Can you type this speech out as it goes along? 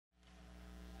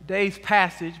Today's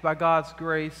passage, by God's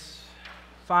grace,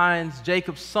 finds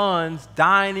Jacob's sons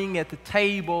dining at the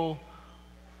table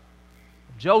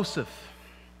of Joseph,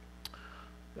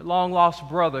 their long-lost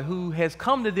brother, who has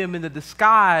come to them in the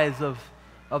disguise of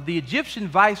the Egyptian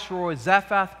viceroy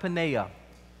Zaphath-Paneah.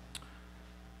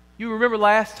 You remember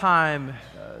last time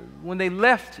when they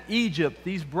left Egypt,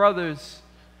 these brothers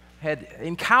had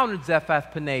encountered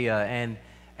Zaphath-Paneah,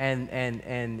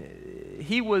 and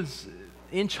he was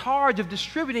in charge of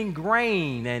distributing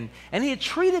grain, and he had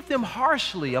treated them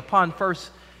harshly upon first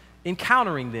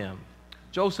encountering them.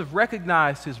 Joseph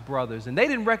recognized his brothers, and they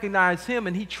didn't recognize him,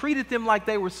 and he treated them like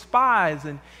they were spies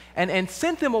and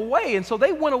sent them away. And so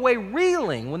they went away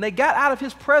reeling. When they got out of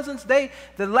his presence, the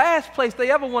last place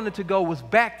they ever wanted to go was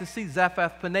back to see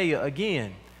Zaphath-Paneah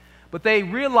again. But they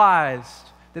realized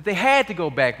that they had to go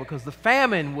back because the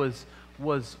famine was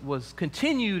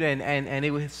continued, and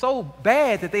it was so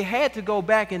bad that they had to go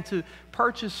back and to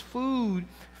purchase food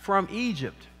from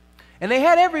Egypt. And they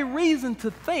had every reason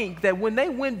to think that when they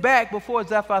went back before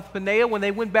Zaphath-Paneah, when they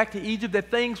went back to Egypt,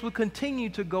 that things would continue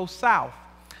to go south.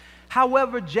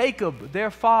 However, Jacob,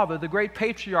 their father, the great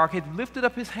patriarch, had lifted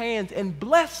up his hands and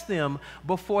blessed them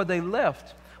before they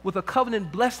left with a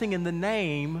covenant blessing in the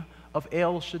name of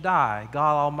El Shaddai,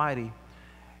 God Almighty.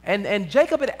 And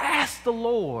Jacob had asked the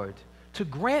Lord to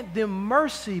grant them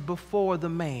mercy before the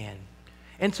man.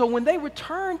 And so when they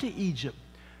returned to Egypt,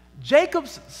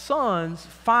 Jacob's sons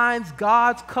finds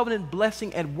God's covenant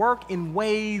blessing at work in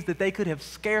ways that they could have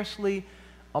scarcely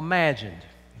imagined.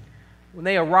 When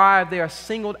they arrive, they are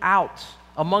singled out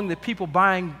among the people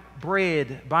buying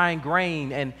bread, buying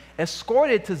grain, and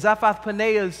escorted to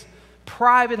Zaphath-Paneah's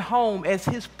private home as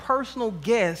his personal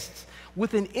guests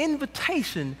with an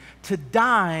invitation to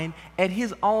dine at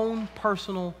his own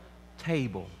personal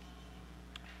table.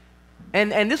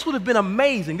 And this would have been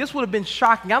amazing. This would have been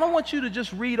shocking. I don't want you to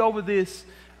just read over this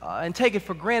and take it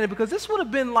for granted, because this would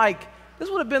have been like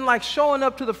showing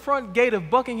up to the front gate of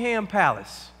Buckingham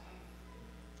Palace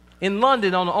in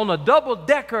London on a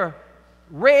double-decker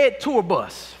red tour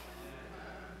bus,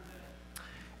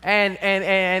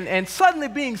 and suddenly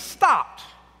being stopped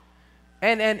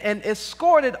and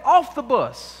escorted off the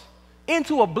bus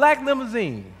into a black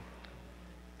limousine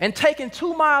and taken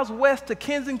 2 miles west to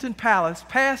Kensington Palace,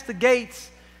 past the gates,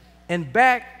 and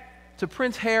back to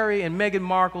Prince Harry and Meghan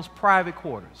Markle's private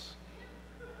quarters.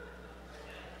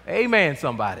 Amen,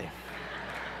 somebody.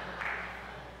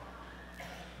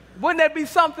 Wouldn't that be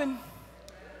something?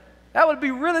 That would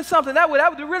be really something. That would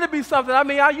really be something. I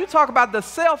mean, you talk about the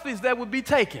selfies that would be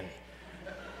taken.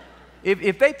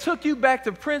 If they took you back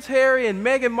to Prince Harry and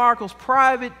Meghan Markle's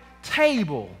private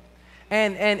table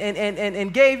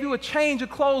and gave you a change of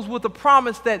clothes with the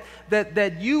promise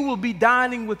that you will be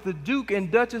dining with the Duke and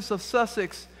Duchess of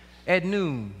Sussex at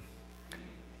noon.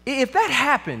 If that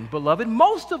happened, beloved,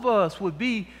 most of us would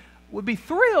be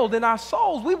thrilled in our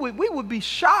souls. We would be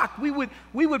shocked. We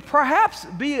would perhaps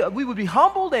be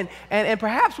humbled, and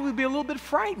perhaps we would be a little bit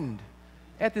frightened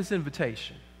at this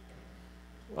invitation.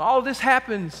 When all of this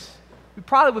happens, we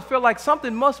probably would feel like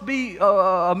something must be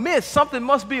amiss, something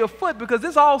must be afoot, because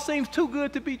this all seems too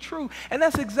good to be true. And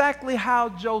that's exactly how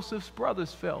Joseph's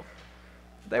brothers felt.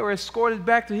 They were escorted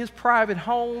back to his private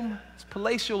home, his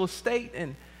palatial estate,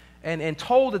 and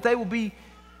told that they will be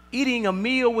eating a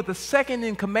meal with the second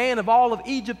in command of all of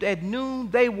Egypt at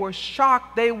noon. They were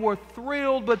shocked, they were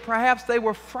thrilled, but perhaps they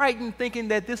were frightened, thinking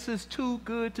that this is too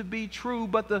good to be true.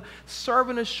 But the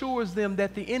servant assures them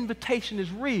that the invitation is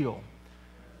real,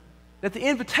 that the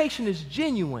invitation is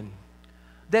genuine,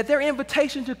 that their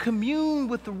invitation to commune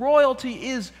with the royalty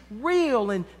is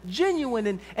real and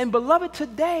genuine. And beloved,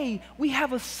 today we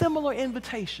have a similar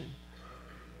invitation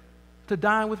to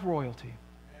dine with royalty.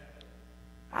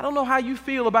 I don't know how you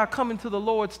feel about coming to the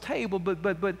Lord's table,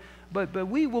 but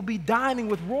we will be dining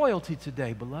with royalty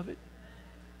today, beloved.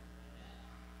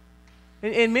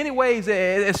 In many ways,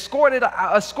 escorted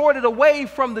away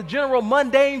from the general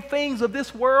mundane things of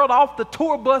this world, off the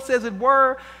tour bus, as it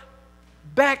were,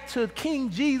 back to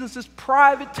King Jesus'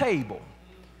 private table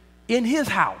in his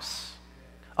house,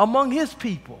 among his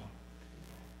people.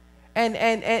 And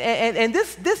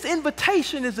this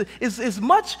invitation is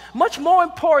much more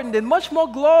important and much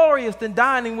more glorious than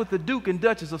dining with the Duke and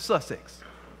Duchess of Sussex.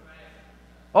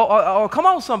 Or come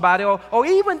on, somebody, or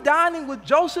even dining with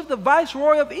Joseph, the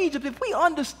viceroy of Egypt. If we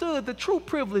understood the true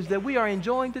privilege that we are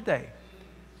enjoying today,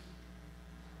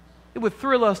 it would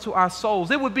thrill us to our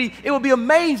souls. It would be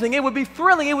amazing. It would be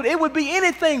thrilling. It would be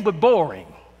anything but boring.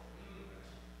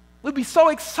 We'd be so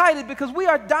excited because we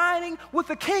are dining with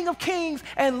the King of Kings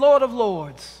and Lord of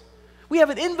Lords. We have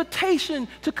an invitation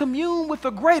to commune with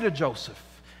the greater Joseph,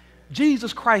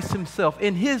 Jesus Christ himself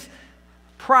in his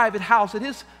private house, at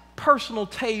his personal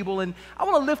table. And I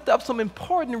want to lift up some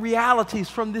important realities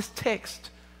from this text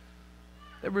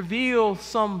that reveal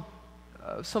some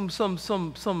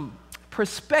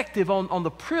perspective on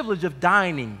the privilege of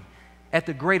dining at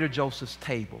the greater Joseph's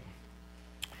table.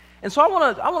 And so I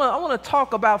want to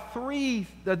talk about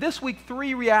this week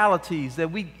three realities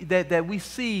that we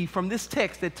see from this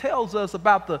text that tells us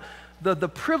about the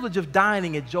privilege of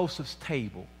dining at Joseph's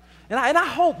table. And I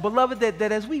hope, beloved,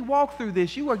 that as we walk through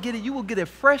this, you will get a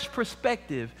fresh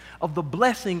perspective of the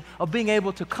blessing of being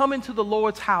able to come into the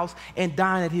Lord's house and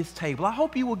dine at his table. I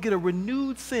hope you will get a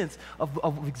renewed sense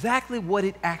of exactly what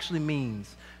it actually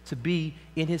means to be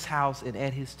in his house and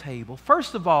at his table.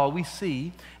 First of all, we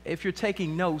see, if you're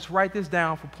taking notes, write this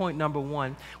down for point number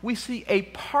one. We see a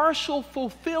partial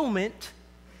fulfillment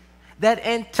that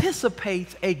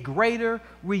anticipates a greater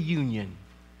reunion.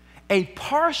 A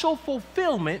partial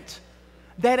fulfillment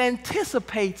that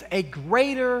anticipates a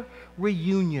greater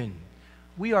reunion.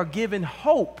 We are given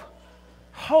hope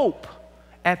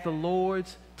at the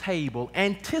Lord's table,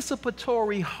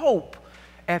 anticipatory hope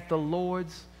at the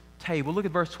Lord's table. Look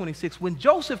at verse 26. When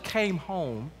Joseph came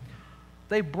home,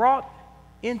 they brought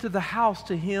into the house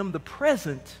to him the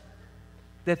present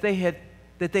that they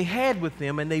had with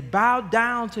them, and they bowed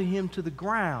down to him to the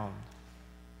ground.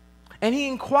 And he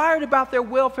inquired about their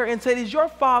welfare and said, "Is your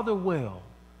father well?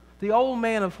 The old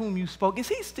man of whom you spoke, is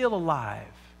he still alive?"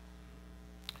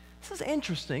 This is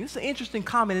interesting. This is an interesting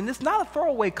comment, and it's not a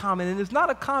throwaway comment, and it's not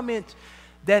a comment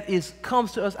that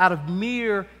comes to us out of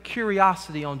mere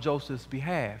curiosity on Joseph's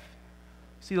behalf.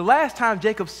 See, the last time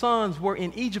Jacob's sons were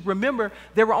in Egypt, remember,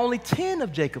 there were only 10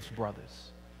 of Jacob's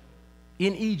brothers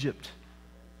in Egypt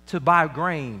to buy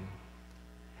grain.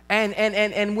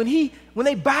 And when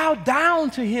they bowed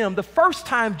down to him the first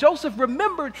time, Joseph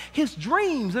remembered his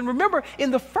dreams. And remember,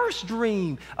 in the first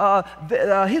dream,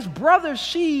 his brother's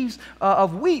sheaves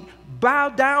of wheat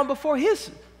bowed down before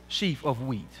his sheaf of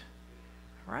wheat,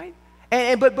 right?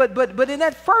 But in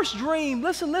that first dream,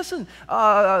 listen,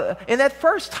 in that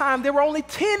first time, there were only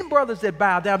 10 brothers that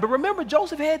bowed down. But remember,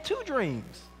 Joseph had 2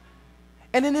 dreams.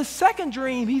 And in his second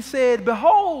dream, he said,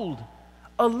 "Behold,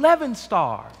 11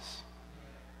 stars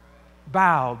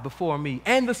bowed before me,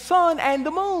 and the sun and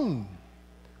the moon,"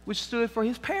 which stood for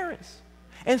his parents.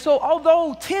 And so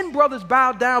although 10 brothers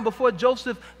bowed down before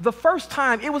Joseph the first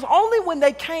time, it was only when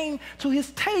they came to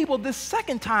his table this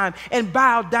second time and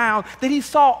bowed down that he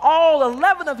saw all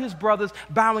 11 of his brothers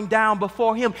bowing down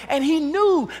before him. And he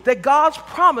knew that God's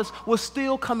promise was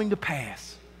still coming to pass.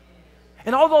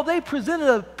 And although they presented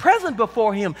a present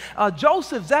before him,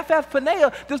 Joseph,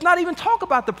 Zaphath-Paneah, does not even talk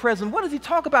about the present. What does he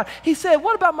talk about? He said,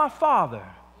 "What about my father?"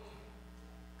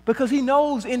 Because he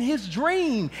knows in his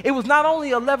dream, it was not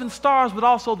only 11 stars, but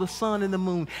also the sun and the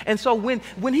moon. And so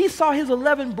when he saw his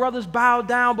 11 brothers bow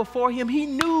down before him, he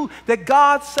knew that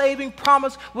God's saving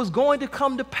promise was going to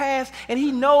come to pass. And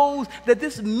he knows that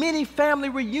this mini family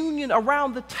reunion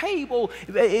around the table,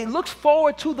 it looks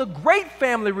forward to the great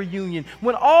family reunion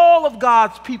when all of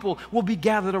God's people will be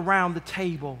gathered around the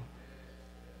table.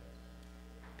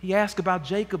 He asked about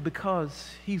Jacob because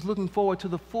he's looking forward to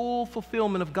the full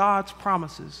fulfillment of God's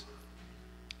promises,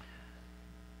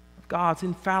 of God's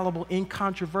infallible,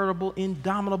 incontrovertible,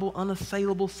 indomitable,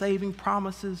 unassailable saving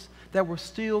promises that were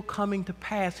still coming to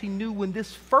pass. He knew when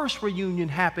this first reunion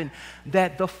happened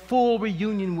that the full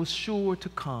reunion was sure to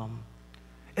come.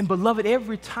 And beloved,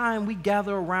 every time we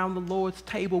gather around the Lord's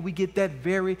table, we get that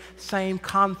very same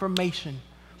confirmation.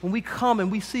 When we come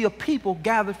and we see a people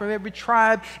gathered from every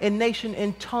tribe and nation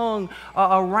and tongue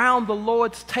around the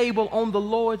Lord's table on the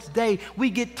Lord's day, we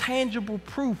get tangible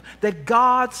proof that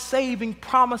God's saving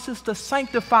promises to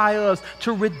sanctify us,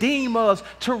 to redeem us,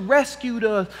 to rescue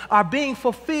us are being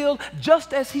fulfilled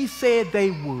just as he said they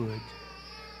would.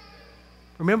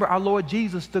 Remember, our Lord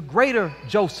Jesus, the greater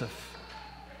Joseph,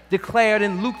 declared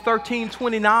in Luke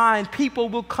 13:29, people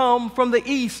will come from the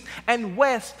east and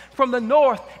west, from the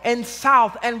north and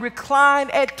south, and recline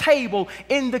at table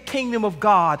in the kingdom of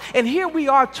God. And here we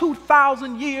are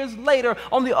 2,000 years later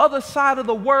on the other side of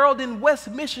the world in West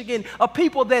Michigan, a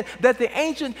people that the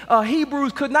ancient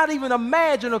Hebrews could not even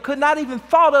imagine or could not even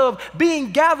thought of,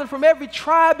 being gathered from every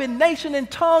tribe and nation and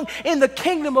tongue in the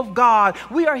kingdom of God.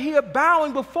 We are here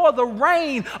bowing before the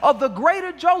reign of the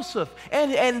greater Joseph,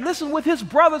 and listen, with his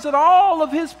brothers brothers and all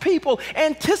of his people,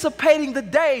 anticipating the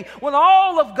day when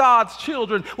all of God's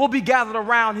children will be gathered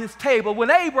around his table, when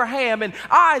Abraham and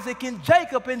Isaac and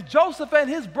Jacob and Joseph and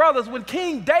his brothers, when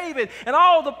King David and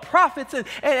all the prophets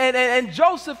and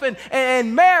Joseph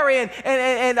and Mary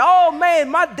and oh man,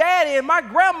 my daddy and my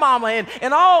grandmama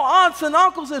and all aunts and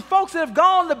uncles and folks that have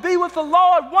gone to be with the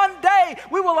Lord, one day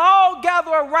we will all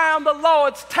gather around the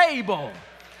Lord's table.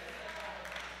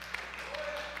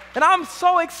 And I'm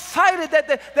so excited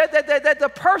that the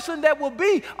person that will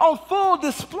be on full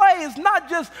display is not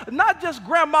just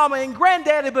grandmama and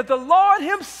granddaddy, but the Lord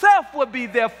himself will be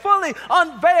there, fully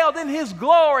unveiled in his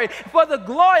glory. For the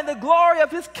glory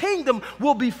of his kingdom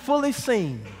will be fully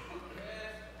seen.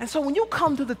 And so when you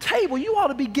come to the table, you ought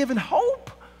to be given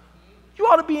hope. You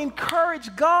ought to be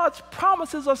encouraged. God's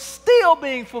promises are still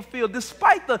being fulfilled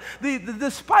despite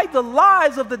despite the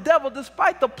lies of the devil,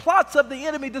 despite the plots of the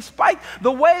enemy, despite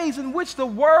the ways in which the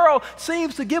world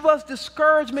seems to give us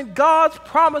discouragement. God's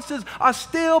promises are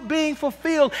still being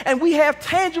fulfilled, and we have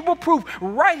tangible proof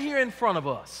right here in front of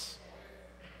us.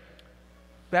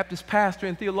 Baptist pastor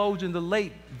and theologian, the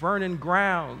late Vernon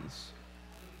Grounds,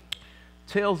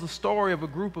 tells the story of a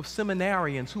group of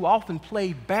seminarians who often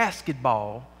played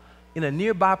basketball in a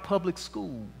nearby public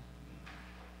school.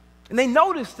 And they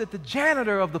noticed that the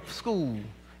janitor of the school,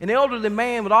 an elderly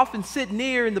man, would often sit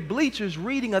near in the bleachers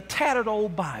reading a tattered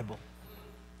old Bible.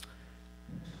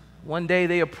 One day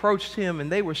they approached him and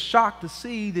they were shocked to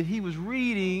see that he was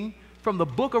reading from the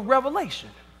book of Revelation.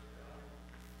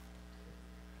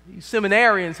 These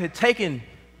seminarians had taken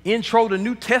Intro to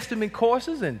New Testament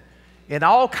courses and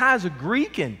all kinds of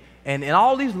Greek and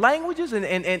all these languages, and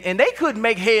they couldn't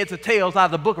make heads or tails out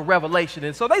of the book of Revelation.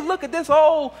 And so they look at this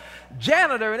old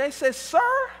janitor and they say, "Sir,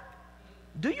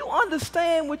 do you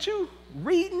understand what you're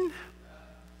reading?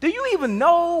 Do you even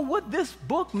know what this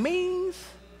book means?"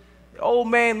 The old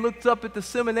man looked up at the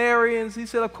seminarians. He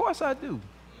said, "Of course I do.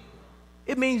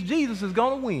 It means Jesus is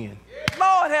going to win."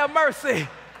 Lord have mercy.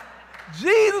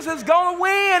 Jesus is going to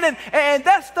win, and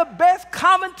that's the best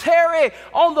commentary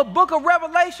on the book of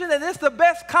Revelation, and it's the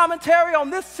best commentary on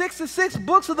this 66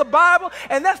 books of the Bible,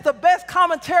 and that's the best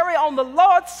commentary on the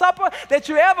Lord's Supper that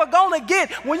you're ever going to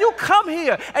get. When you come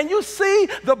here and you see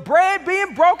the bread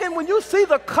being broken, when you see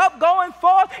the cup going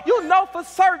forth, you know for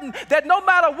certain that no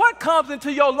matter what comes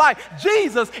into your life,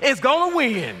 Jesus is going to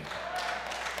win.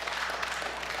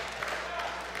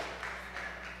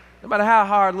 No matter how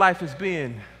hard life has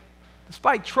been,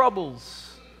 despite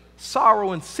troubles,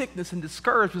 sorrow, and sickness and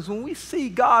discouragements, when we see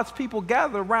God's people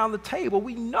gather around the table,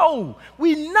 we know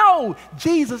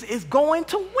Jesus is going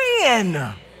to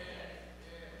win.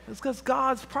 It's because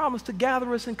God's promised to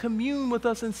gather us and commune with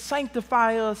us and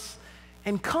sanctify us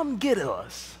and come get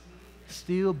us,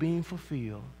 still being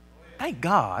fulfilled. Thank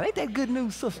God. Ain't that good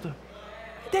news, sister?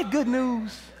 Ain't that good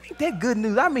news? That good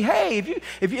news. I mean, hey,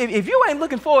 if you ain't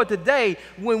looking forward to the day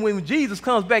when Jesus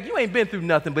comes back, you ain't been through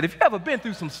nothing. But if you ever been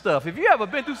through some stuff, if you ever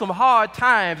been through some hard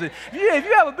times, if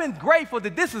you ever been grateful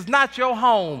that this is not your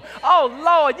home, oh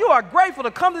Lord, you are grateful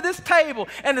to come to this table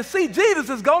and to see Jesus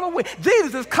is going to win.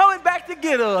 Jesus is coming back to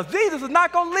get us. Jesus is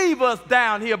not going to leave us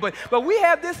down here. But we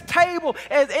have this table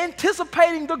as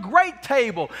anticipating the great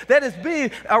table that is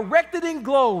being erected in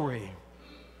glory.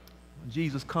 When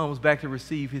Jesus comes back to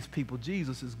receive his people,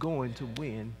 Jesus is going to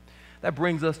win. That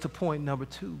brings us to point number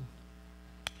 2.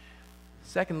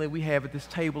 Secondly, we have at this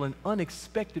table an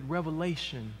unexpected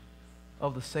revelation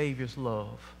of the Savior's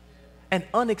love. An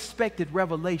unexpected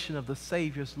revelation of the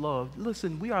Savior's love.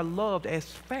 Listen, we are loved as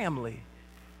family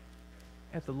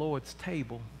at the Lord's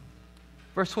table.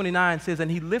 Verse 29 says,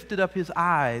 "And he lifted up his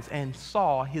eyes and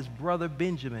saw his brother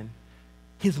Benjamin,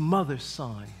 his mother's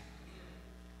son,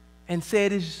 and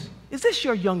said, is this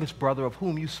your youngest brother of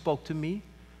whom you spoke to me?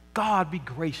 God be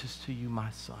gracious to you, my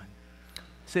son." It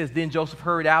says, "Then Joseph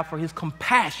hurried out, for his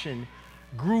compassion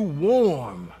grew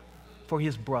warm for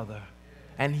his brother,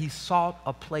 and he sought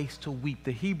a place to weep."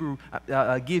 The Hebrew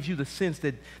gives you the sense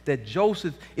that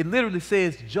Joseph, it literally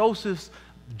says Joseph's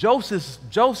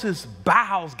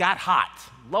bowels got hot.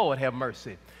 Lord have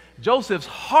mercy. Joseph's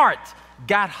heart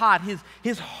got hot.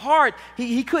 His heart,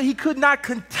 he could not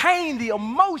contain the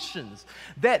emotions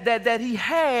that he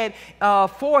had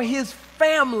for his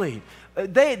family.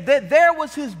 There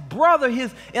was his brother,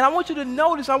 and I want you to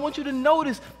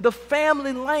notice the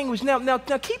family language. Now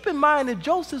keep in mind that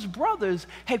Joseph's brothers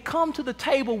had come to the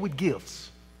table with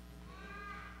gifts.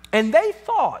 And they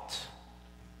thought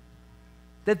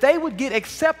that they would get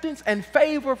acceptance and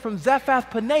favor from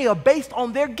Zaphath-Paneah based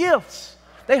on their gifts.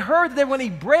 They heard that they were going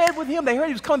to eat bread with him. They heard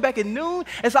he was coming back at noon.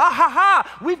 And so,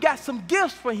 we've got some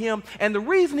gifts for him. And the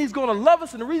reason he's going to love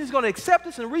us and the reason he's going to accept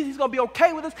us and the reason he's going to be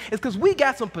okay with us is because we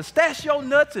got some pistachio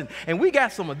nuts and we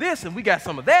got some of this and we got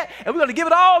some of that. And we're going to give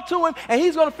it all to him. And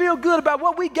he's going to feel good about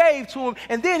what we gave to him.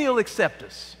 And then he'll accept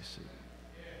us. You see.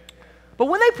 But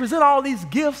when they present all these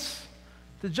gifts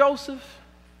to Joseph,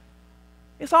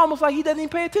 it's almost like he doesn't even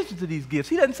pay attention to these gifts.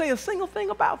 He doesn't say a single thing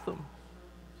about them.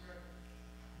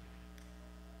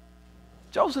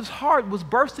 Joseph's heart was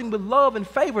bursting with love and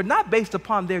favor, not based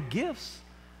upon their gifts,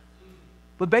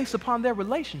 but based upon their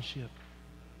relationship.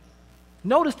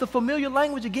 Notice the familiar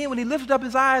language again. When he lifted up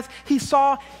his eyes, he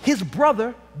saw his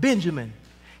brother Benjamin,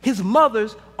 his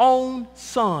mother's own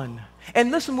son.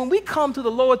 And listen, when we come to the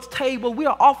Lord's table, we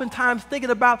are oftentimes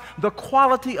thinking about the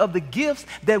quality of the gifts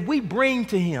that we bring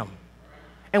to him.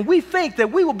 And we think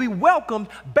that we will be welcomed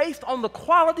based on the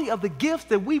quality of the gifts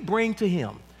that we bring to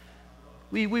him.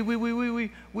 If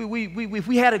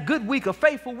we had a good week, a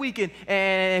faithful week, and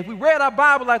if we read our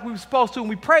Bible like we were supposed to and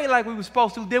we prayed like we were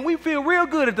supposed to, then we feel real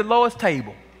good at the Lord's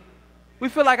table. We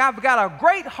feel like I've got a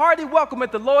great hearty welcome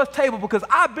at the Lord's table because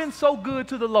I've been so good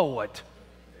to the Lord.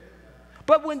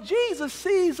 But when Jesus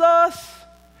sees us,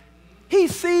 he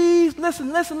sees,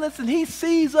 listen, he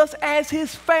sees us as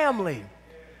his family.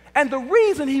 And the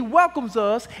reason he welcomes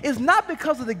us is not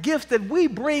because of the gifts that we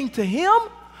bring to him,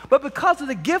 but because of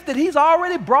the gift that he's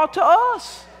already brought to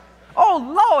us.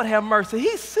 Oh, Lord have mercy.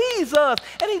 He sees us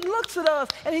and he looks at us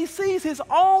and he sees his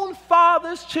own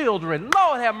father's children.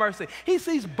 Lord have mercy. He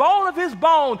sees bone of his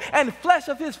bone and flesh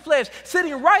of his flesh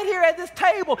sitting right here at this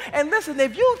table. And listen,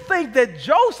 if you think that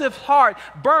Joseph's heart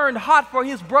burned hot for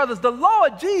his brothers, the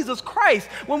Lord Jesus Christ,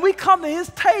 when we come to his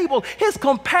table, his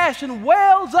compassion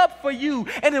wells up for you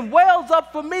and it wells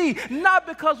up for me, not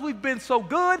because we've been so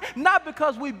good, not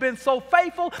because we've been so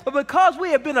faithful, but because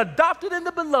we have been adopted in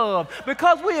the beloved,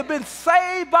 because we have been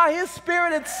saved by his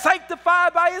Spirit and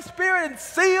sanctified by his Spirit and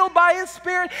sealed by his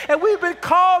Spirit, and we've been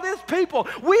called his people.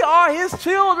 We are his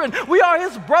children. We are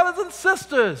his brothers and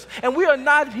sisters, and we are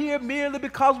not here merely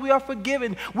because we are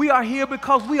forgiven. We are here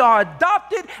because we are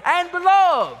adopted and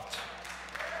beloved.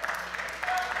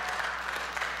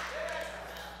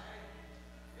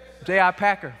 J.I.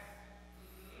 Packer,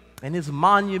 in his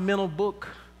monumental book,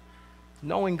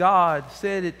 Knowing God,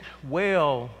 said it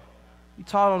well. He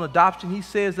taught on adoption. He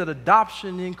says that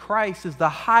adoption in Christ is the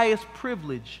highest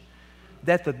privilege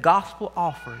that the gospel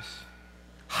offers,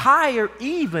 higher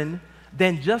even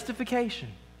than justification.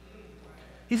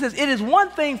 He says it is one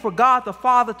thing for God the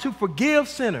Father to forgive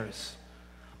sinners,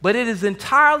 but it is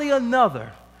entirely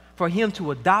another for him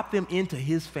to adopt them into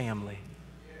his family.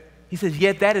 He says,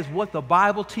 yet that is what the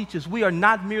Bible teaches. We are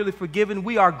not merely forgiven.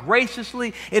 We are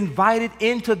graciously invited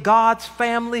into God's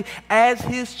family as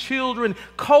his children,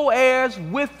 co-heirs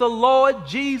with the Lord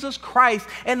Jesus Christ.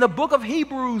 And the book of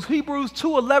Hebrews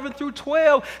 2:11 through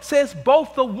 12 says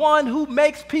both the one who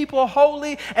makes people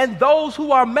holy and those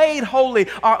who are made holy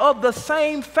are of the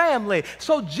same family.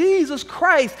 So Jesus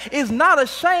Christ is not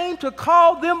ashamed to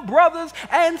call them brothers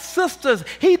and sisters.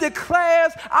 He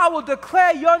declares, I will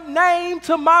declare your name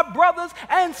to my brothers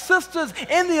and sisters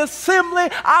in the assembly.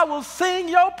 I will sing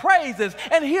your praises.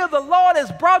 And here the Lord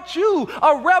has brought you,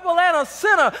 a rebel and a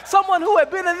sinner, someone who had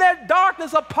been in their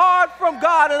darkness apart from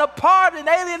God and apart and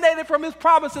alienated from his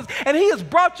promises. And he has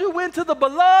brought you into the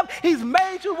beloved. He's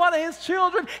made you one of his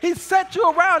children. He's set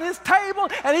you around his table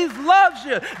and he loves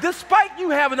you. Despite you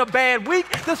having a bad week,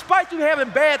 despite you having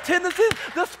bad tendencies,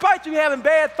 despite you having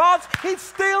bad thoughts, he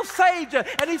still saved you.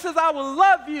 And he says, I will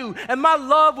love you and my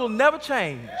love will never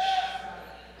change.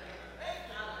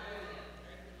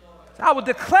 I will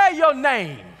declare your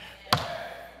name.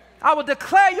 I will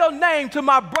declare your name to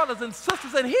my brothers and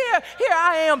sisters. And here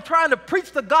I am trying to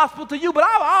preach the gospel to you, but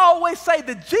I always say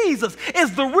that Jesus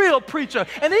is the real preacher.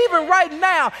 And even right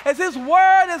now, as his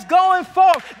word is going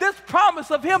forth, this promise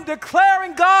of him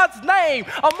declaring God's name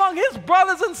among his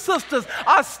brothers and sisters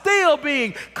are still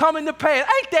coming to pass.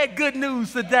 Ain't that good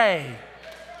news today?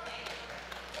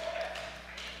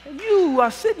 You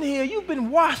are sitting here, you've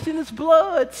been washed in his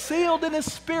blood, sealed in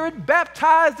his spirit,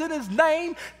 baptized in his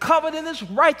name, covered in his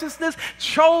righteousness,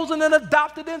 chosen and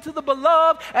adopted into the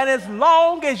beloved. And as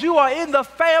long as you are in the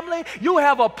family, you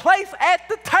have a place at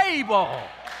the table.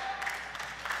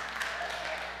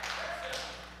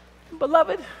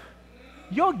 Beloved,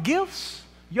 your gifts,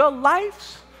 your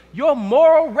lives, your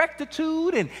moral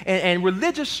rectitude and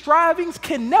religious strivings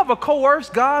can never coerce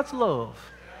God's love.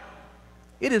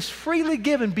 It is freely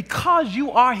given because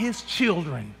you are his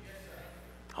children.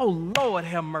 Oh, Lord,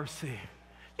 have mercy.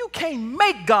 You can't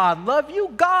make God love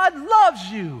you. God loves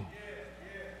you.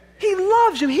 He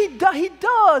loves you. He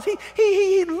does.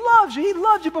 He loves you. He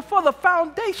loved you before the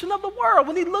foundation of the world.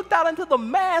 When he looked out into the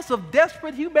mass of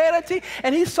desperate humanity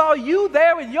and he saw you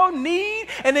there in your need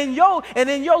and in your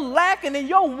lack and in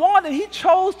your want, and he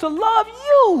chose to love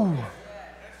you.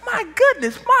 My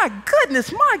goodness, my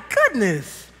goodness, my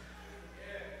goodness.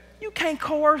 You can't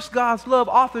coerce God's love.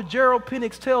 Author Gerald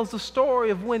Penix tells the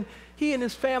story of when he and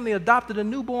his family adopted a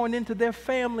newborn into their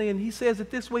family, and he says it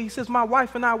this way. He says, my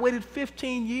wife and I waited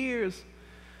 15 years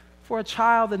for a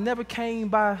child that never came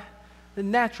by the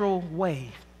natural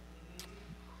way,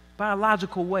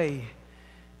 biological way.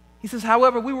 He says,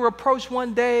 however, we were approached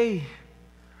one day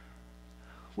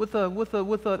with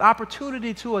an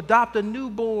opportunity to adopt a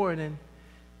newborn, and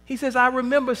he says, I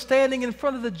remember standing in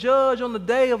front of the judge on the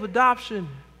day of adoption,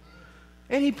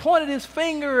 and he pointed his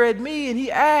finger at me and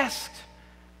he asked,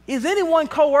 is anyone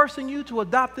coercing you to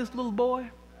adopt this little boy?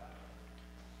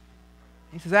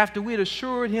 He says, after we had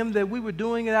assured him that we were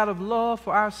doing it out of love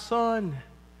for our son,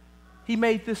 he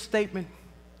made this statement,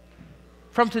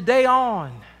 from today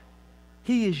on,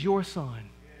 he is your son.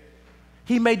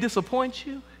 He may disappoint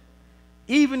you,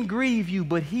 even grieve you,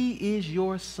 but he is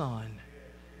your son.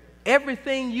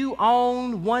 Everything you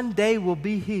own one day will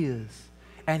be his,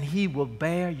 and he will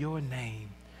bear your name.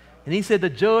 And he said the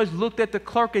judge looked at the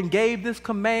clerk and gave this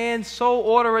command, so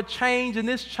order a change in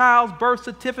this child's birth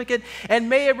certificate, and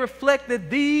may it reflect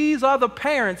that these are the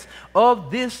parents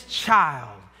of this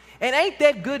child. And ain't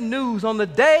that good news? On the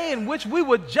day in which we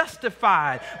were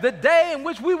justified, the day in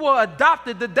which we were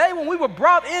adopted, the day when we were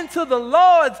brought into the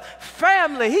Lord's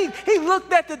family, he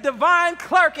looked at the divine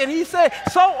clerk and he said,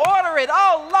 so order it.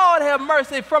 Oh, Lord, have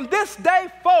mercy. From this day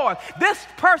forth, this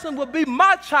person will be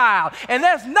my child, and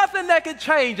there's nothing that can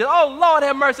change it. Oh, Lord,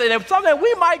 have mercy. And if something,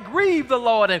 we might grieve the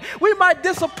Lord and we might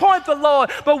disappoint the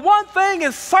Lord, but one thing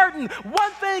is certain.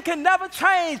 One thing can never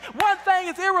change. One thing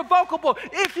is irrevocable.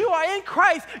 If you are in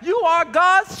Christ, you are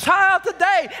God's child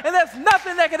today, and there's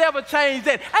nothing that can ever change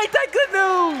that. Ain't that good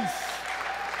news?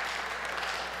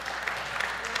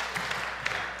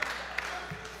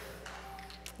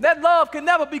 That love can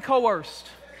never be coerced.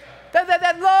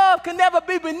 That love can never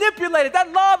be manipulated.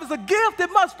 That love is a gift that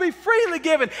must be freely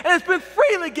given, and it's been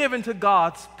freely given to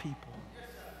God's people.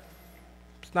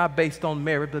 It's not based on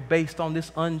merit, but based on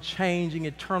this unchanging,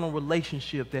 eternal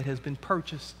relationship that has been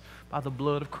purchased by the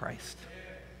blood of Christ.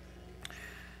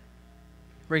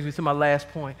 Brings me to my last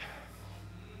point.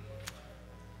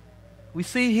 We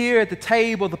see here at the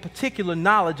table the particular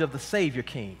knowledge of the Savior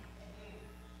King.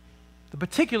 The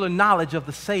particular knowledge of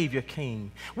the Savior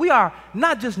King. We are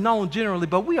not just known generally,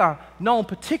 but we are known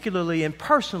particularly and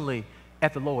personally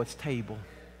at the Lord's table.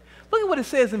 Look at what it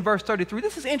says in verse 33.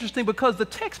 This is interesting because the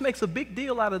text makes a big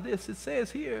deal out of this. It says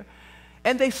here,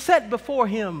 and they sat before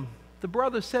him. The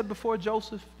brothers sat before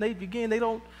Joseph. They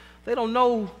don't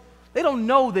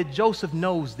know that Joseph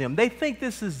knows them. They think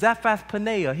this is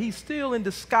Zaphath-Paneah. He's still in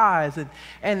disguise, and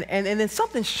then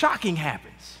something shocking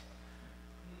happens.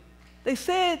 They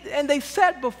said, and they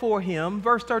sat before him,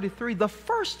 verse 33, the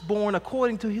firstborn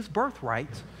according to his birthright,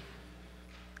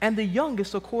 and the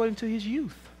youngest according to his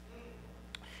youth.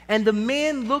 And the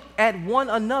men looked at one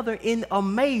another in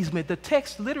amazement. The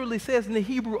text literally says in the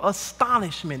Hebrew,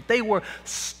 astonishment. They were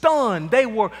stunned. They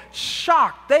were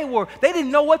shocked. They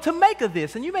didn't know what to make of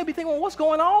this. And you may be thinking, well, what's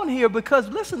going on here? Because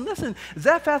listen,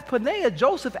 Zaphath-Paneah,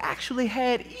 Joseph actually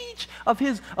had each of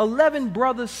his 11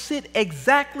 brothers sit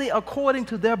exactly according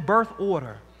to their birth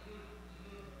order.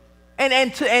 And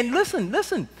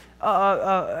listen.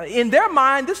 In their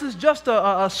mind, this is just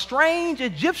a strange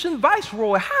Egyptian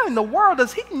viceroy. How in the world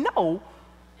does he know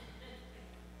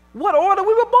what order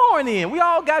we were born in? We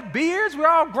all got beards. We're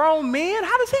all grown men.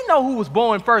 How does he know who was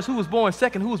born first, who was born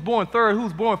second, who was born third, who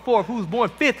was born fourth, who was born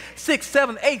fifth, sixth,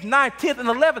 seventh, eighth, ninth, 10th, and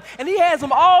 11th? And he has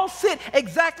them all sit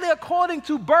exactly according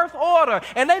to birth order.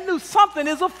 And they knew something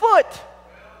is afoot.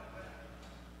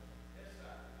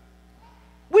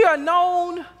 We are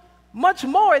known much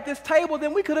more at this table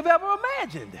than we could have ever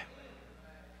imagined.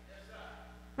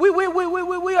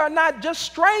 We are not just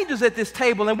strangers at this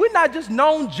table, and we're not just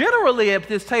known generally at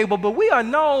this table, but we are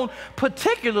known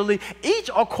particularly, each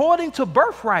according to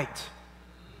birthright.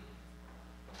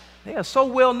 They are so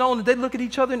well known that they look at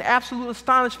each other in absolute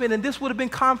astonishment, and this would have been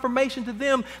confirmation to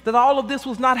them that all of this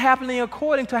was not happening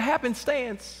according to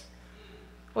happenstance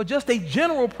or just a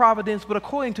general providence, but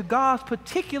according to God's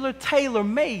particular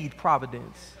tailor-made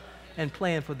providence and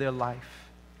plan for their life.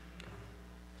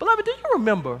 Beloved, do you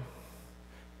remember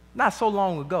not so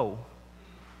long ago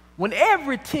when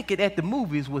every ticket at the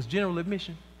movies was general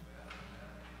admission?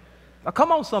 Now,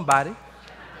 come on, somebody.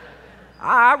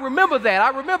 I remember that.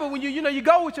 I remember when you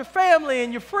go with your family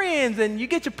and your friends and you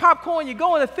get your popcorn, you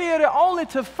go in the theater only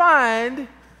to find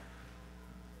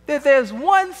that there's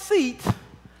one seat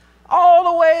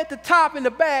all the way at the top in the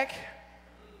back,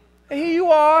 and here you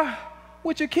are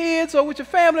with your kids or with your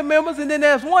family members, and then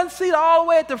there's one seat all the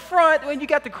way at the front when you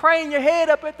got to crane your head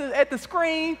up at the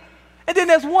screen, and then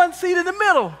there's one seat in the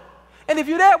middle. And if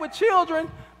you're there with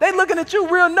children, they looking at you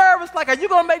real nervous, like, are you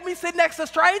going to make me sit next to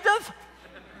strangers?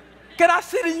 Can I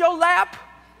sit in your lap?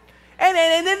 And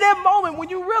in that moment, when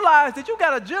you realize that you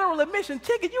got a general admission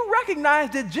ticket, you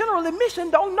recognize that general admission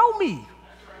don't know me.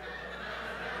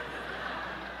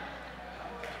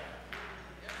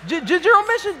 General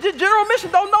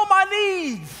admission don't know my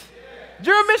needs.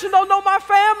 General admission don't know my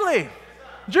family.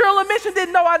 General admission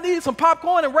didn't know I needed some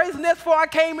popcorn and Raisinets before I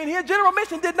came in here. General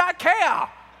admission did not care.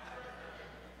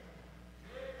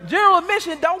 General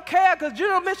admission don't care because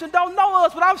general admission don't know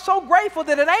us, but I'm so grateful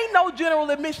that it ain't no general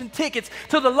admission tickets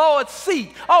to the Lord's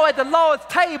seat or at the Lord's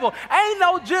table. Ain't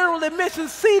no general admission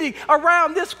seating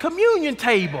around this communion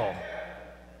table.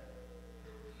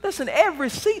 Listen,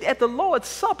 every seat at the Lord's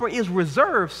Supper is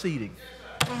reserved seating.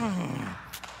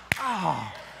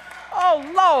 Oh,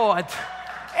 Lord.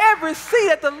 Every seat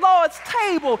at the Lord's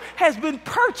table has been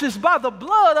purchased by the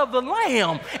blood of the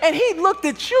Lamb. And he looked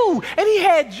at you and he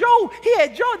had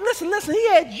listen, he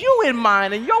had you in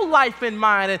mind and your life in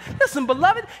mind. And listen,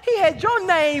 beloved, he had your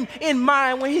name in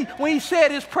mind when he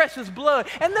shed his precious blood.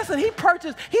 And listen, he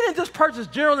didn't just purchase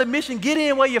general admission, get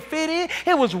in where you fit in.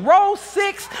 It was row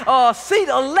 6, seat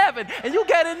 11. And you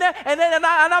get in there, and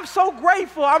I'm so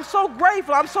grateful. I'm so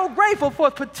grateful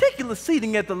for particular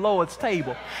seating at the Lord's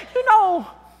table. You know,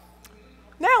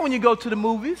 now when you go to the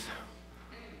movies,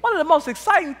 one of the most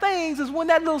exciting things is when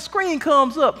that little screen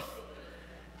comes up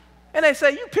and they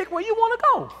say, you pick where you want to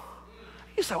go.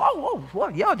 You say,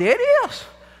 well, yeah, there it is.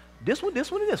 This one, and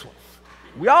this one.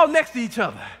 We all next to each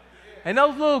other. And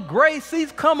those little gray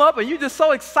seats come up and you're just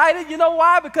so excited. You know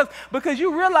why? Because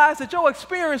you realize that your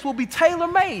experience will be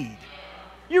tailor-made.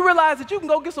 You realize that you can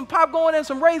go get some popcorn and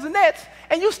some Raisinets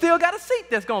and you still got a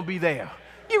seat that's going to be there.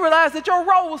 You realize that your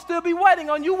row will still be waiting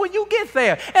on you when you get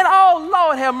there. And oh,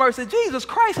 Lord have mercy, Jesus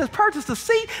Christ has purchased a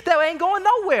seat that ain't going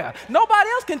nowhere. Nobody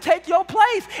else can take your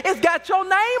place. It's got your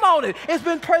name on it. It's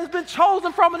been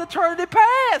chosen from an eternity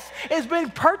past. It's been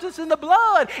purchased in the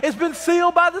blood. It's been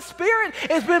sealed by the Spirit.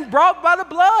 It's been brought by the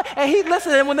blood. And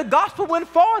and when the gospel went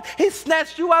forth, he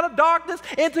snatched you out of darkness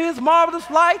into his marvelous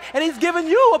light, and he's given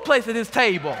you a place at his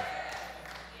table.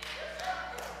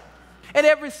 And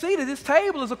every seat at this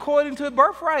table is according to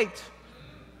birthright.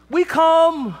 We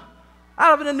come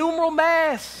out of an innumerable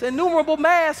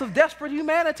mass of desperate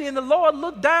humanity, and the Lord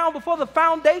looked down before the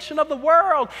foundation of the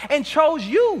world and chose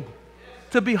you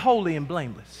to be holy and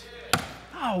blameless.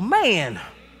 Oh, man.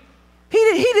 He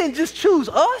didn't just choose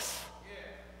us.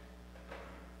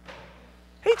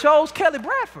 He chose Kelly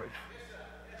Bradford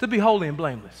to be holy and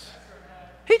blameless.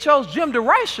 He chose Jim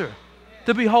DeReicher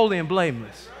to be holy and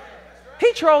blameless.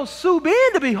 He chose Sue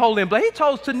Ben to be holy and blameless. He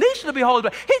chose Tanisha to be holy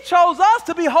and blameless. He chose us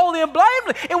to be holy and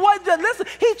blameless. It wasn't just, listen,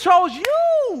 he chose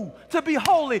you to be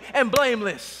holy and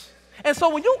blameless. And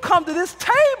so when you come to this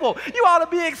table, you ought to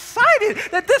be excited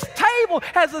that this table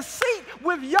has a seat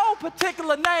with your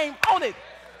particular name on it.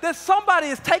 That somebody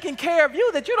is taking care of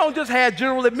you, that you don't just have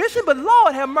general admission, but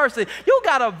Lord have mercy, you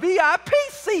got a VIP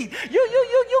seat.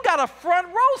 You got a front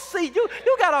row seat. You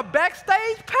got a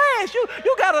backstage pass.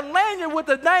 You got a lanyard with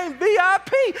the name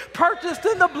VIP purchased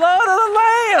in the blood of the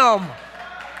Lamb.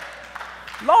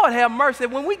 Lord have mercy.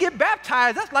 When we get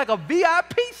baptized, that's like a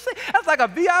VIP seat. That's like a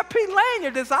VIP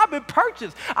lanyard. I've been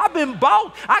purchased. I've been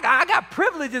bought. I got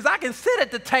privileges. I can sit at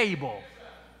the table.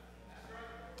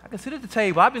 I can sit at the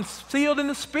table. I've been sealed in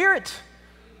the Spirit.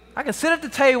 I can sit at the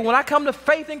table. When I come to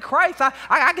faith in Christ,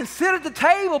 I can sit at the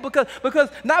table because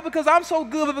not because I'm so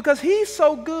good, but because he's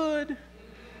so good.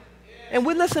 And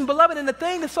we listen, beloved, and the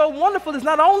thing that's so wonderful is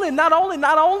not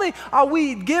only are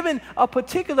we given a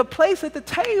particular place at the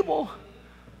table,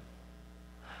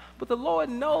 but the Lord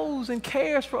knows and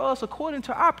cares for us according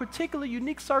to our particular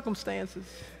unique circumstances.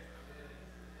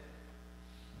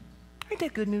 Ain't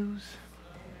that good news?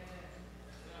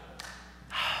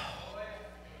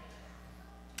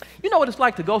 You know what it's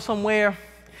like to go somewhere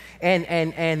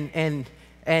and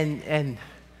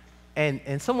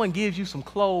someone gives you some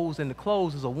clothes and the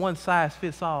clothes is a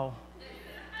one-size-fits-all.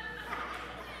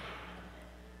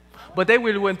 But they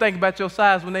really wouldn't think about your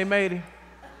size when they made it.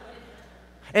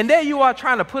 And there you are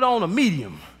trying to put on a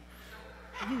medium.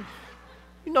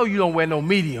 You know you don't wear no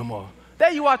medium. Or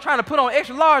there you are trying to put on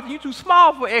extra large and you're too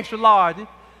small for extra large.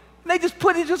 And they just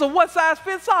put it just a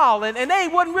one-size-fits-all, and they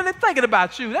wasn't really thinking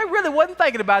about you. They really wasn't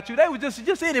thinking about you. They were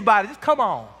just anybody, just come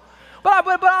on.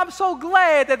 But I'm so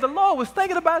glad that the Lord was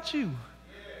thinking about you.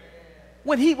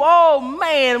 When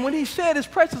when he shed his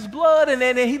precious blood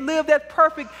and he lived that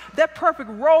perfect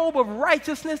robe of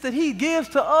righteousness that he gives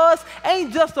to us,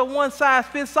 ain't just a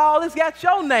one-size-fits-all. It's got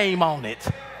your name on it.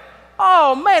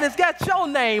 Oh, man, it's got your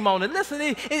name on it. Listen,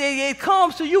 it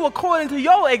comes to you according to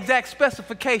your exact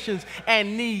specifications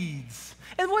and needs.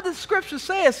 And what the scripture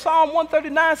says, Psalm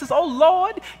 139 says, "Oh,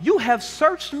 Lord, you have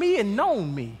searched me and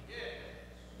known me.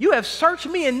 You have searched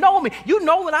me and known me. You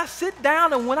know when I sit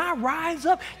down and when I rise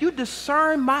up, you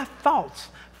discern my thoughts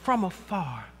from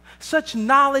afar. Such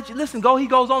knowledge," listen, he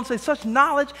goes on to say, "such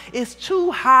knowledge is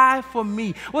too high for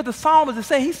me." What the psalmist is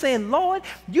saying, he's saying, Lord,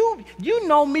 you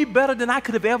know me better than I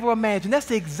could have ever imagined.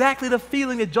 That's exactly the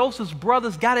feeling that Joseph's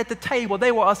brothers got at the table.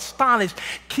 They were astonished.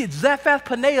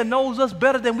 Zaphnath-Paneah knows us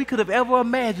better than we could have ever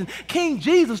imagined. King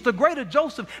Jesus, the greater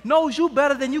Joseph, knows you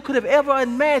better than you could have ever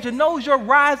imagined, knows you're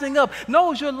rising up,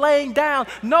 knows you're laying down,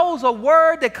 knows a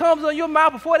word that comes on your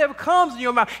mouth before it ever comes in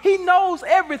your mouth. He knows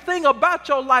everything about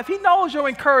your life. He knows your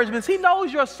encouragement. He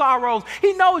knows your sorrows.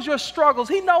 He knows your struggles.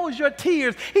 He knows your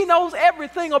tears. He knows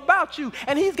everything about you.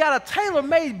 And he's got a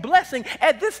tailor-made blessing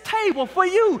at this table for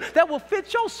you that will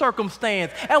fit your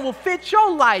circumstance and will fit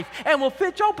your life and will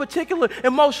fit your particular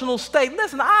emotional state.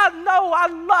 Listen, I know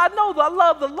I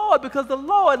love the Lord because the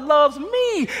Lord loves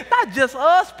me. Not just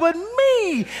us, but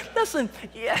me. Listen,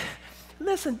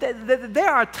 Listen,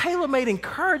 there are tailor-made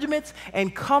encouragements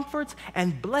and comforts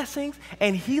and blessings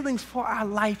and healings for our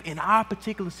life in our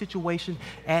particular situation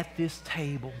at this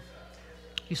table.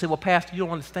 You say, well, Pastor, you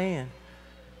don't understand.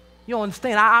 You don't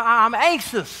understand. I'm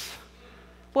anxious.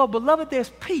 Well, beloved, there's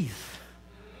peace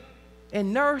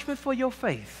and nourishment for your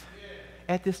faith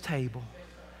at this table.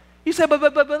 You say, but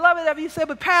beloved, you say,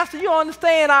 but Pastor, you don't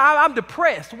understand. I'm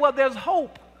depressed. Well, there's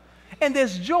hope and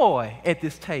there's joy at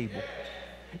this table.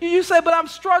 You say, but I'm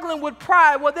struggling with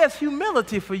pride. Well, there's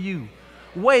humility for you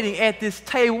waiting at this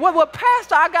table. Well,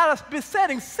 Pastor, I got a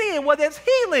besetting sin. Well, there's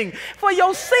healing for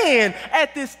your sin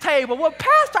at this table. Well,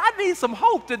 Pastor, I need some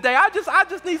hope today. I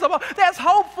just need some hope. There's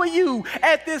hope for you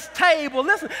at this table.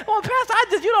 Listen, well,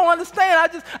 Pastor, you don't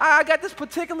understand. I got this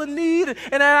particular need,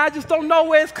 and I just don't know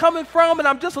where it's coming from, and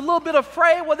I'm just a little bit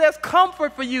afraid. Well, there's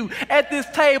comfort for you at this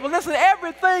table. Listen,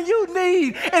 everything you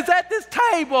need is at this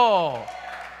table.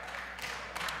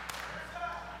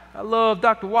 I love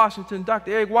Dr. Washington.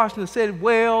 Dr. Eric Washington said it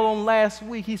well on last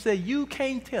week. He said, you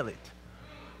can't tell it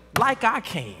like I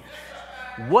can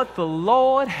what the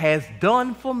Lord has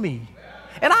done for me.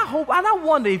 And I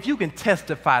wonder if you can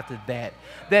testify to that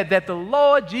the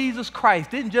Lord Jesus Christ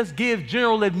didn't just give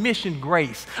general admission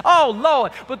grace. Oh,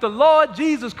 Lord, but the Lord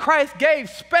Jesus Christ gave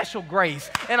special grace.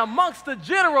 And amongst the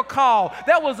general call,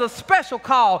 there was a special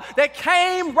call that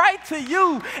came right to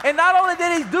you. And not only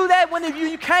did he do that when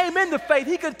you came into faith,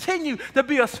 he continued to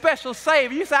be a special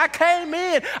Savior. You say, I came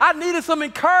in, I needed some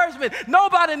encouragement.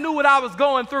 Nobody knew what I was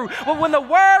going through. But when the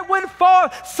word went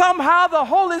forth, somehow the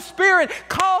Holy Spirit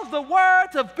caused the word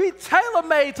to be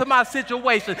tailor-made to my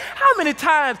situation. How many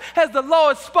times has the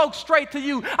Lord spoke straight to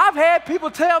you? I've had people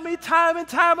tell me time and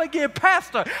time again,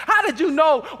 Pastor, how did you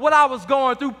know what I was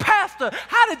going through? Pastor,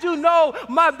 how did you know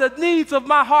the needs of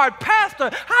my heart? Pastor,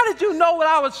 how did you know what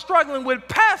I was struggling with?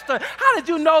 Pastor, how did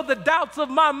you know the doubts of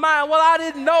my mind? Well, I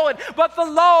didn't know it, but the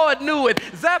Lord knew it.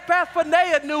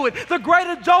 Zaphnath-Paneah knew it. The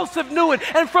greater Joseph knew it.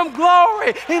 And from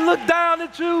glory, he looked down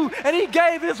at you and he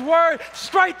gave his word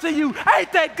straight to you.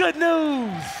 Ain't that good news?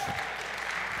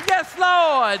 Yes,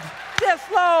 Lord. Yes,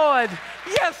 Lord.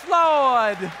 Yes,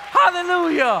 Lord.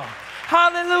 Hallelujah.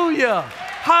 Hallelujah.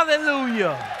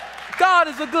 Hallelujah. God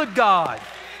is a good God.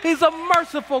 He's a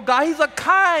merciful God. He's a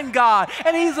kind God.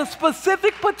 And he's a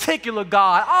specific, particular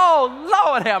God. Oh,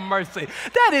 Lord have mercy.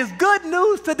 That is good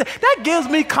news today. That gives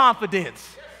me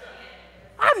confidence.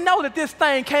 I know that this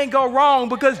thing can't go wrong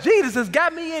because Jesus has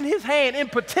got me in his hand in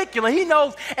particular. He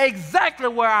knows exactly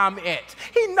where I'm at.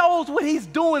 He knows what he's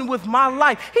doing with my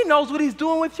life. He knows what he's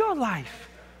doing with your life.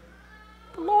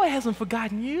 The Lord hasn't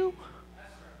forgotten you.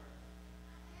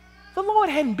 The Lord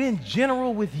hadn't been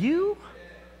general with you.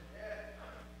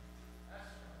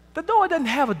 The Lord doesn't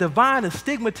have a divine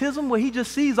astigmatism where he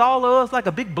just sees all of us like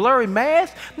a big blurry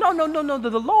mass. No.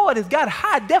 The Lord has got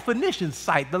high definition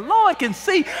sight. The Lord can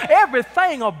see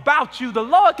everything about you. The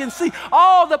Lord can see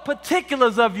all the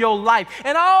particulars of your life.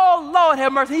 And oh, Lord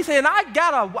have mercy. He said,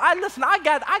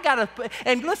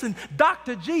 listen,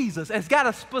 Dr. Jesus has got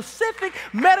a specific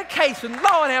medication.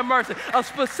 Lord have mercy. A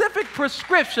specific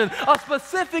prescription, a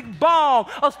specific balm,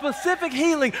 a specific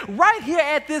healing right here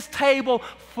at this table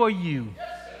for you.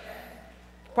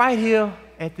 right here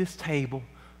at this table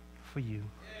for you.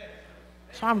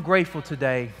 So I'm grateful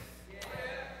today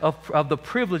of the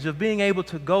privilege of being able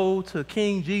to go to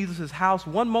King Jesus' house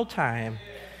one more time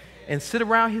and sit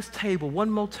around his table one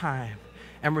more time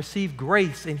and receive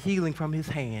grace and healing from his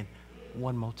hand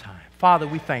one more time. Father,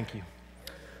 we thank you.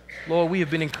 Lord, we have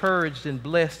been encouraged and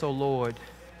blessed, oh Lord,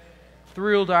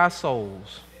 thrilled our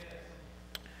souls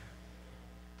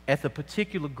at the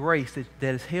particular grace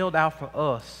that is held out for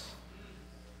us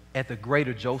at the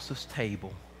greater Joseph's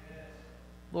table.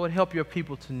 Lord, help your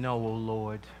people to know, oh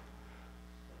Lord,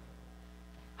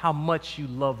 how much you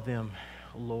love them,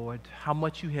 oh Lord, how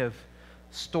much you have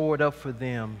stored up for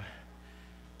them,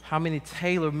 how many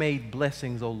tailor-made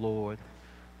blessings, oh Lord,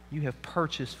 you have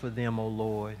purchased for them, oh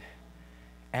Lord,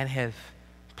 and have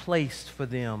placed for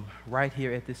them right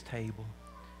here at this table.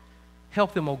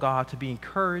 Help them, oh God, to be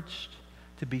encouraged,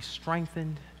 to be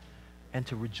strengthened, and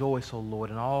to rejoice, oh Lord,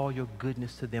 in all your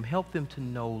goodness to them. Help them to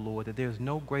know, Lord, that there's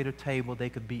no greater table they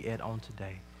could be at on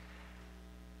today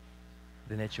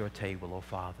than at your table, oh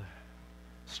Father.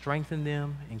 Strengthen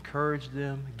them, encourage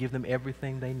them, give them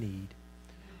everything they need.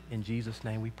 In Jesus'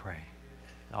 name we pray.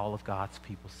 All of God's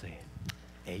people said,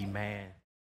 amen.